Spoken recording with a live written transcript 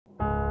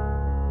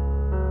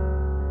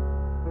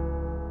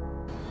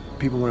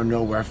people want to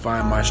know where I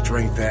find my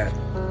strength at,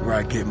 where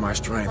I get my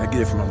strength. I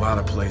get it from a lot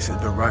of places,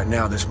 but right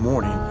now, this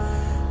morning,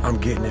 I'm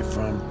getting it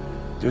from,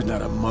 there's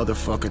not a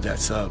motherfucker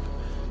that's up.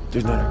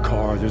 There's not a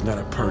car, there's not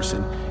a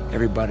person.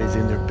 Everybody's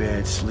in their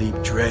bed, sleep,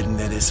 dreading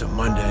that it's a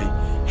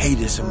Monday,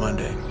 hate it's a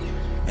Monday.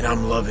 And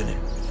I'm loving it.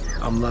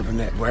 I'm loving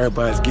that. Where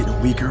everybody's getting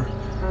weaker,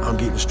 I'm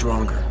getting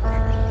stronger.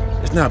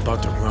 It's not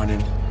about the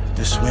running,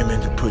 the swimming,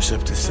 the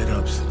push-ups, the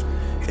sit-ups.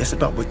 It's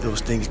about what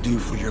those things do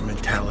for your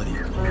mentality.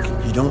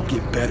 You don't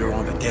get better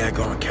on the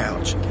daggone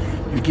couch.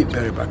 You get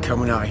better by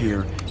coming out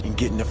here and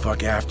getting the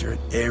fuck after it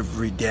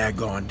every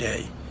daggone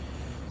day.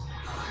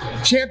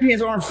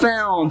 Champions aren't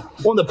found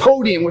on the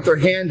podium with their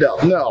hand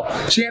up. No,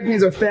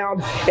 champions are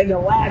found in the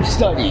lab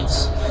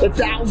studies, the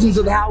thousands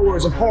of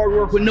hours of hard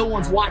work when no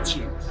one's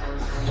watching.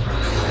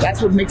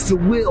 That's what makes the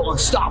will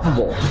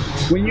unstoppable.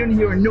 When you're in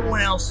here and no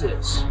one else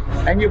is,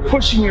 and you're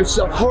pushing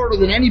yourself harder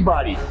than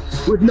anybody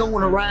with no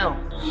one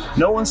around.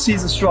 No one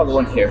sees the struggle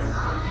in here.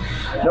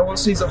 No one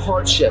sees the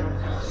hardship.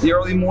 The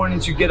early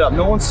mornings you get up,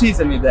 no one sees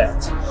any of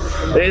that.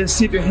 They just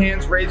see if your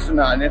hand's raised or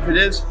not. And if it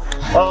is,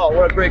 oh,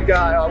 what a great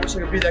guy. Oh, I wish I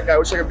could be that guy. I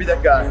wish I could be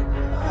that guy.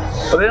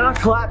 But they're not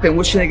clapping,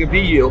 wishing they could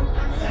be you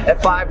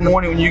at 5 in the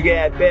morning when you get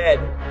out of bed,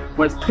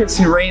 when it's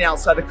pissing rain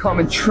outside, to come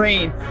and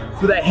train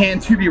for that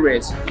hand to be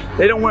raised.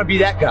 They don't want to be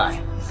that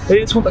guy. They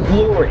just want the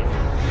glory.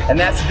 And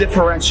that's the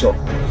differential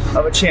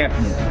of a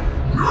champion.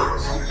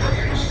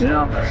 You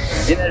know,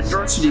 in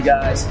adversity,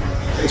 guys,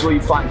 is where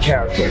you find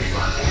character.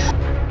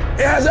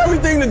 It has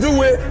everything to do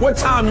with what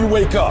time you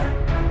wake up.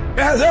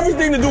 It has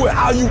everything to do with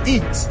how you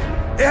eat.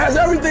 It has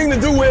everything to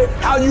do with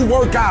how you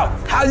work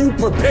out, how you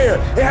prepare.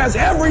 It has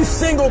every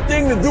single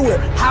thing to do with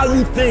how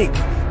you think.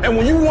 And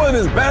when you want it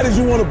as bad as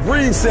you want to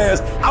breathe,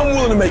 says, I'm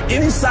willing to make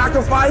any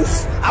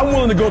sacrifice. I'm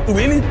willing to go through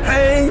any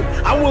pain.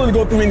 I'm willing to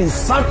go through any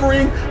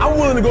suffering. I'm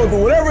willing to go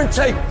through whatever it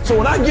takes. So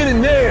when I get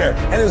in there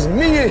and it's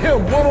me and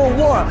him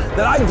one-on-one,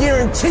 that I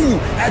guarantee you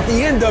at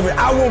the end of it,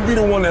 I won't be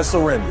the one that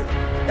surrendered.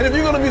 And if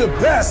you're going to be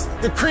the best,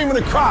 the cream of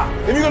the crop,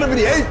 if you're going to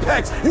be the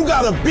apex, you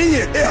got to be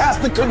it. It has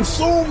to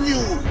consume you.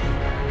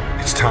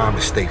 It's time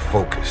to stay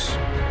focused.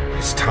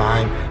 It's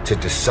time to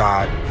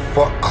decide,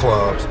 fuck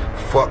clubs,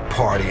 fuck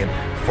partying,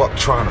 fuck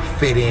trying to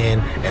fit in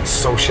and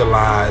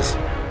socialize,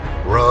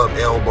 rub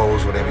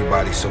elbows with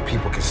everybody so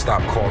people can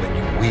stop calling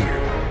you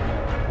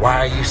weird. Why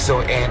are you so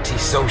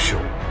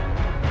antisocial?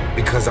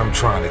 Because I'm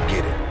trying to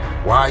get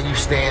it. Why are you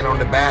staying on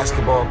the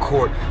basketball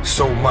court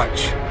so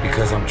much?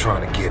 Because I'm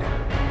trying to get it.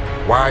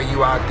 Why are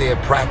you out there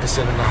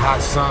practicing in the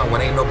hot sun when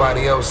ain't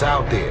nobody else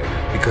out there?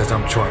 Because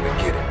I'm trying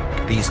to get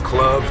it. These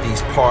clubs,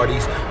 these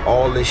parties,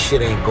 all this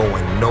shit ain't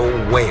going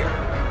nowhere.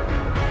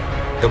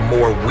 The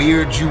more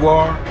weird you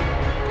are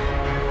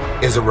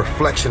is a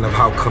reflection of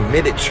how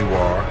committed you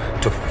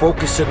are to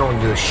focusing on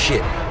your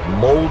shit,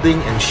 molding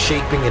and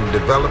shaping and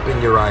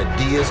developing your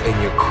ideas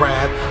and your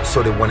craft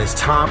so that when it's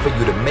time for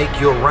you to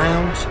make your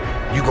rounds,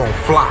 you gon'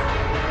 fly.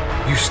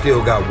 You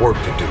still got work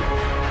to do.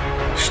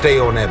 Stay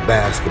on that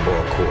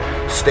basketball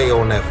court. Stay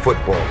on that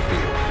football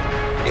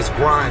field. It's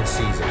grind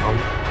season, homie.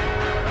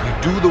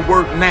 You do the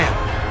work now.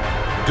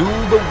 Do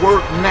the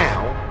work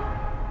now.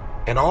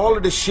 And all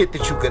of the shit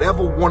that you could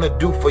ever want to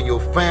do for your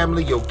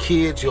family, your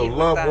kids, your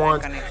loved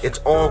ones, it's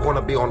all going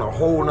to be on a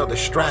whole nother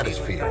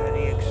stratosphere.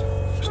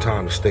 It's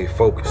time to stay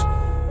focused.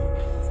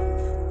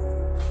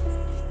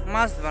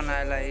 मस्त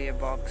बनाया है ये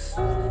box.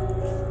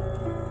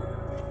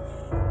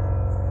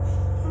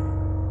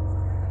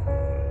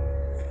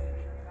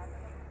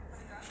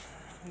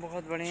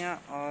 बहुत बढ़िया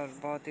और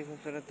बहुत ही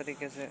खूबसूरत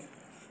तरीके से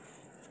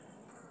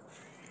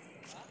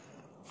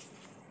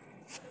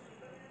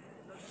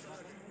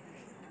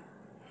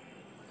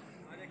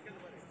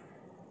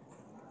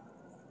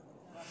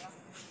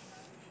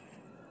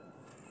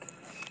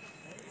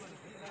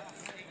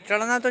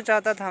चढ़ना तो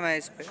चाहता था मैं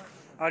इस पे,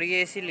 और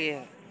ये इसीलिए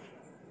है.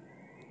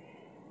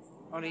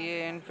 और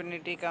ये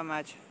इन्फिनिटी का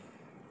मैच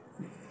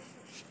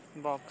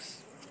बॉक्स.